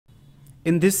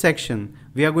In this section,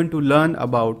 we are going to learn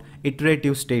about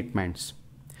iterative statements.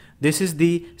 This is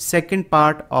the second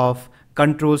part of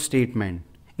control statement.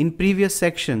 In previous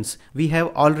sections, we have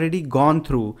already gone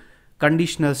through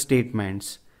conditional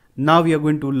statements. Now we are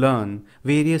going to learn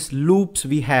various loops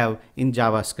we have in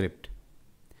JavaScript.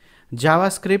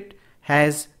 JavaScript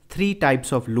has three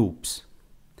types of loops: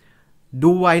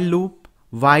 do-while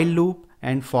loop,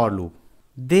 and for loop.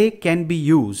 They can be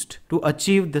used to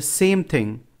achieve the same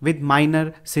thing with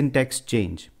minor syntax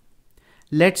change.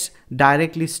 Let's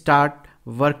directly start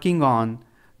working on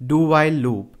do-while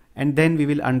loop, and then we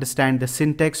will understand the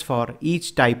syntax for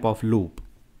each type of loop.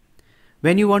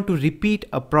 When you want to repeat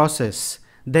a process,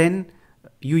 then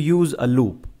you use a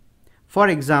loop. For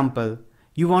example,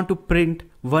 you want to print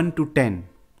 1 to 10.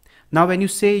 Now when you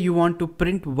say you want to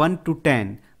print 1 to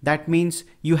 10, that means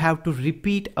you have to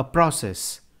repeat a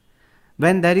process.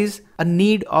 When there is a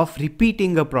need of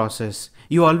repeating a process,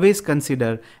 you always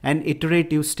consider an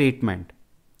iterative statement.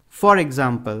 For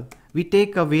example, we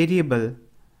take a variable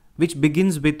which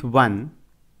begins with 1.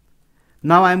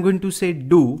 Now I am going to say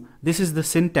do. This is the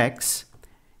syntax.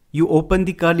 You open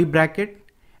the curly bracket,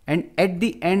 and at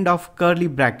the end of curly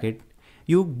bracket,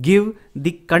 you give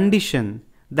the condition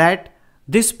that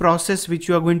this process which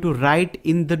you are going to write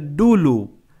in the do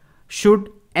loop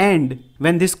should end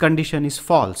when this condition is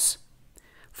false.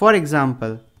 For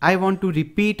example, I want to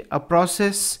repeat a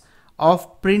process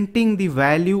of printing the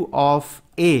value of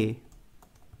a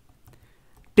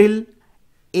till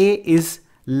a is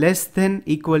less than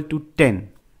equal to 10.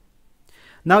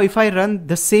 Now if I run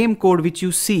the same code which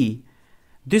you see,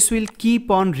 this will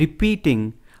keep on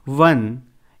repeating 1.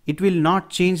 It will not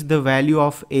change the value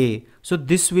of a. So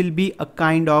this will be a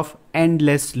kind of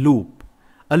endless loop,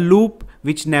 a loop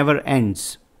which never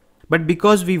ends. But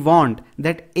because we want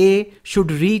that a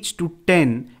should reach to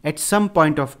 10 at some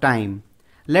point of time,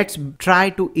 let's try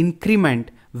to increment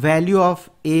value of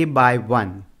a by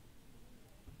 1.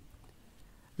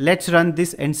 Let's run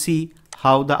this and see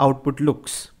how the output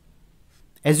looks.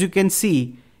 As you can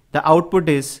see, the output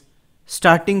is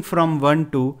starting from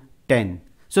 1 to 10.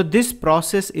 So this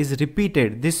process is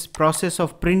repeated. This process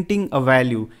of printing a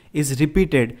value is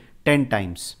repeated 10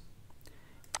 times.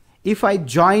 If I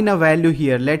join a value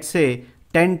here, let's say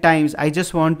 10 times, I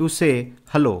just want to say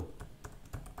hello.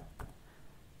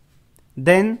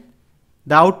 Then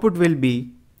the output will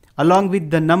be, along with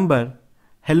the number,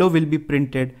 hello will be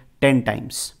printed 10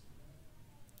 times.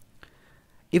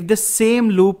 If the same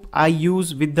loop I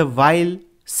use with the while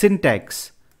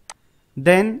syntax,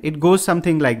 then it goes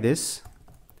something like this.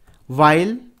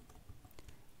 While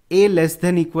a less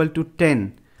than equal to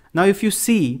 10. Now if you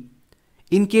see,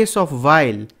 in case of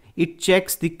while, it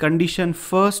checks the condition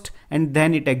first and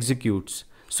then it executes.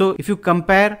 So if you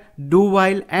compare do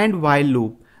while and while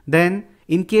loop, then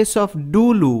in case of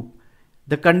do loop,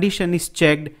 the condition is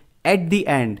checked at the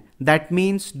end. That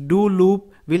means do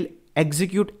loop will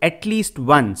execute at least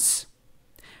once.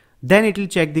 Then it will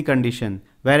check the condition.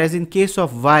 Whereas in case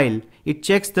of while, it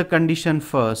checks the condition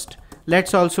first.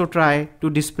 Let's also try to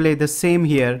display the same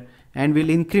here, and we'll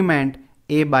increment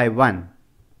a by 1.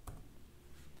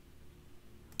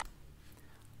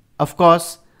 Of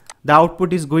course, the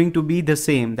output is going to be the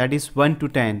same, that is 1 to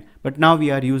 10, but now we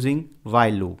are using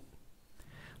while loop.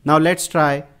 Now let's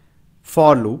try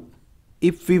for loop.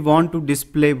 If we want to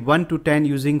display 1 to 10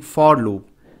 using for loop,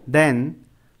 then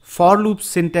for loop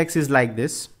syntax is like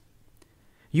this.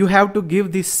 You have to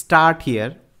give the start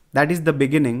here, that is the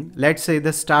beginning. Let's say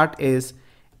the start is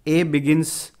a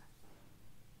begins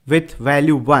with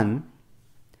value 1.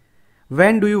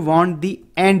 When do you want the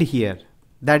end here?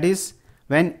 That is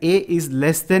when a is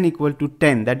less than equal to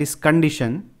 10, that is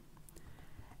condition.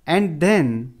 And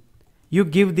then you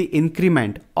give the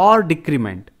increment or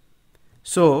decrement.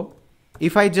 So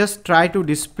if I just try to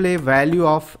display value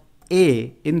of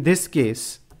a in this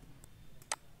case,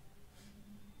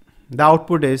 the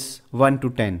output is 1 to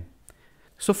 10.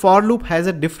 So for loop has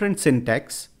a different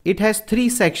syntax. It has 3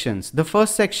 sections. The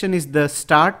first section is the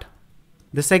start.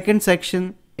 The second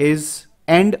section is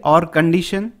end or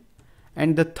condition.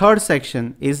 And the third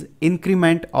section is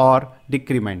increment or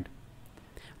decrement.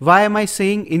 Why am I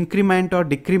saying increment or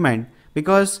decrement?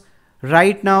 Because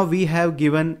right now we have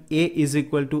given a is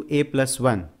equal to a plus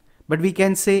 1. But we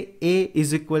can say a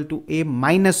is equal to a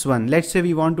minus 1. Let's say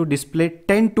we want to display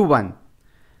 10 to 1.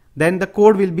 Then the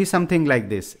code will be something like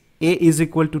this. A is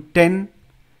equal to 10.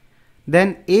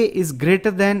 Then a is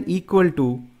greater than equal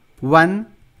to 1.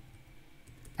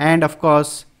 And of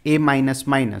course a minus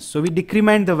minus. So we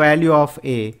decrement the value of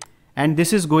a, and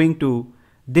this is going to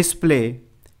display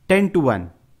 10 to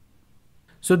 1.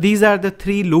 So these are the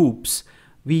 3 loops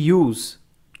we use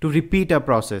to repeat a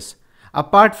process.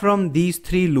 Apart from these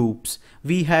three loops,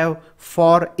 we have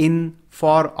for in,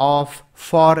 for of,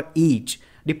 for each.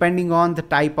 Depending on the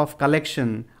type of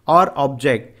collection or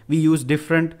object, we use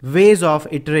different ways of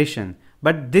iteration.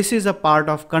 But this is a part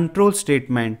of control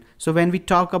statement. So when we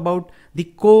talk about the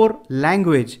core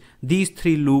language, these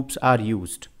three loops are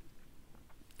used.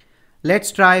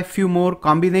 Let's try a few more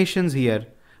combinations here.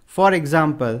 For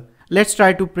example, let's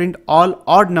try to print all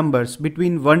odd numbers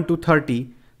between 1 to 30.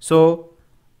 So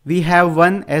we have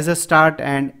 1 as a start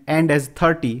and end as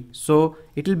 30. So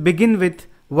it will begin with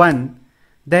 1.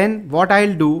 Then what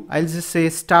I'll do, I'll just say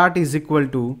start is equal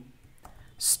to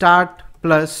start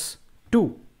plus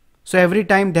 2. So every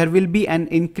time there will be an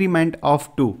increment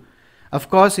of 2. Of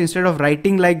course, instead of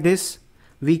writing like this,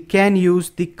 we can use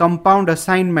the compound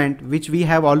assignment which we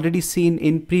have already seen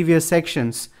in previous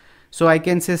sections. So I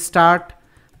can say start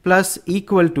plus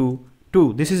equal to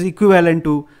 2. This is equivalent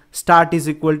to start is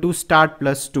equal to start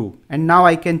plus 2. And now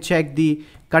I can check the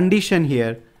condition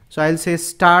here. So I'll say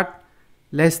start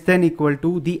less than equal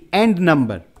to the end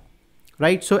number,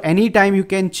 right? So anytime you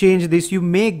can change this, you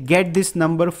may get this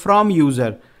number from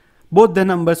user, both the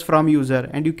numbers from user,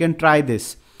 and you can try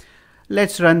this.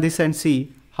 Let's run this and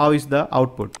see how is the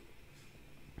output.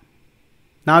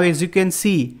 Now as you can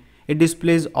see, it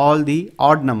displays all the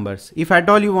odd numbers. If at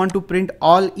all you want to print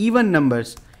all even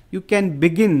numbers, you can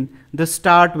begin the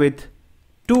start with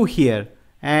 2 here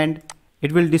and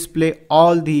it will display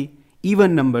all the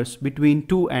even numbers between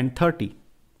 2 and 30.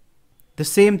 The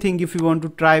same thing if you want to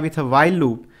try with a while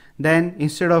loop, then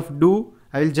instead of do,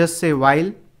 I will just say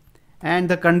while and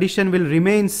the condition will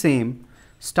remain same,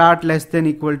 start less than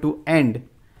equal to end,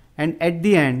 and at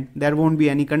the end there won't be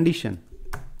any condition.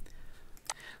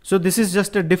 So this is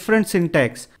just a different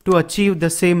syntax to achieve the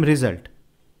same result.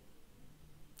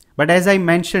 But as I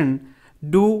mentioned,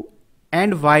 do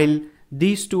and while,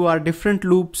 these two are different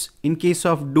loops. In case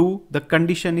of do, the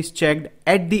condition is checked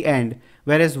at the end,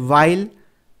 whereas while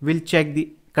will check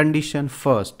the condition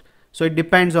first. So it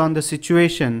depends on the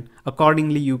situation.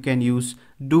 Accordingly, you can use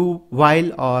do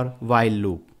while or while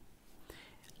loop.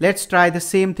 Let's try the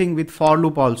same thing with for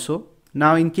loop also.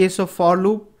 Now in case of for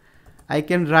loop, I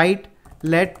can write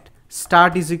let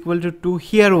start is equal to 2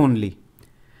 here only.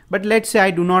 But let's say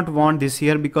I do not want this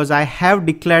here because I have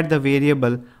declared the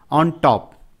variable on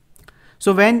top.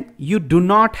 So when you do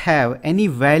not have any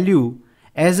value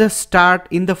as a start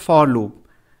in the for loop,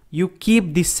 you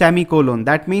keep the semicolon.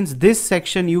 That means this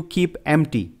section you keep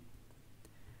empty.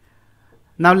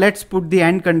 Now let's put the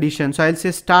end condition. So I'll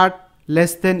say start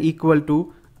less than equal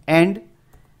to end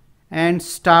and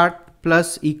start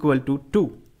plus equal to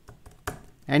 2.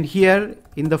 And here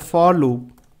in the for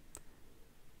loop,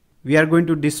 we are going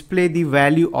to display the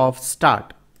value of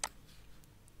start.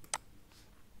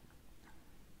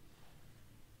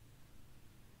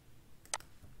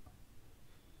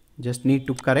 Just need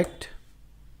to correct.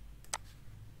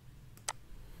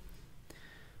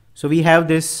 So we have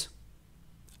this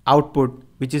output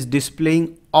which is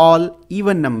displaying all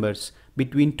even numbers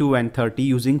between 2 and 30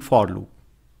 using for loop.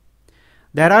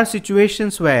 There are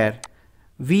situations where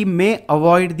we may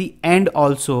avoid the end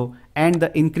also and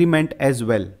the increment as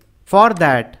well. For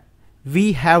that,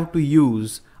 we have to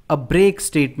use a break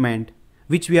statement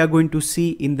which we are going to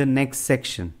see in the next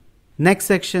section. Next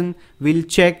section will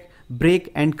check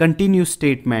break and continue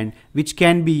statement which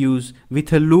can be used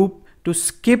with a loop to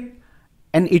skip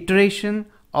an iteration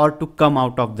or to come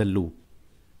out of the loop.